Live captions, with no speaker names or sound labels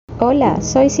Hola,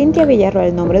 soy Cintia Villarroel,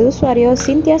 el nombre de usuario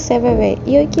Cintia CBB,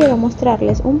 y hoy quiero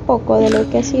mostrarles un poco de lo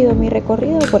que ha sido mi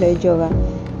recorrido por el yoga.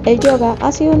 El yoga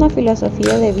ha sido una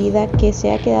filosofía de vida que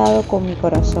se ha quedado con mi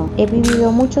corazón. He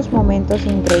vivido muchos momentos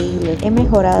increíbles, he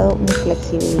mejorado mi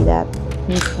flexibilidad,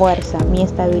 mi fuerza, mi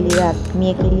estabilidad, mi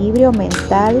equilibrio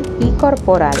mental y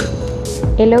corporal.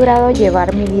 He logrado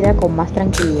llevar mi vida con más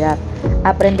tranquilidad,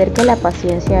 aprender que la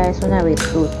paciencia es una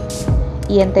virtud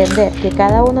y entender que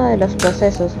cada uno de los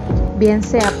procesos, bien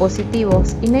sea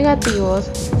positivos y negativos,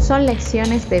 son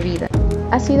lecciones de vida.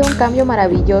 Ha sido un cambio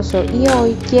maravilloso y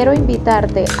hoy quiero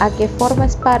invitarte a que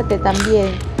formes parte también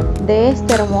de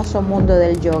este hermoso mundo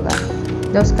del yoga.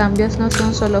 Los cambios no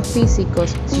son solo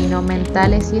físicos, sino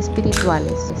mentales y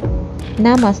espirituales.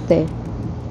 Namaste.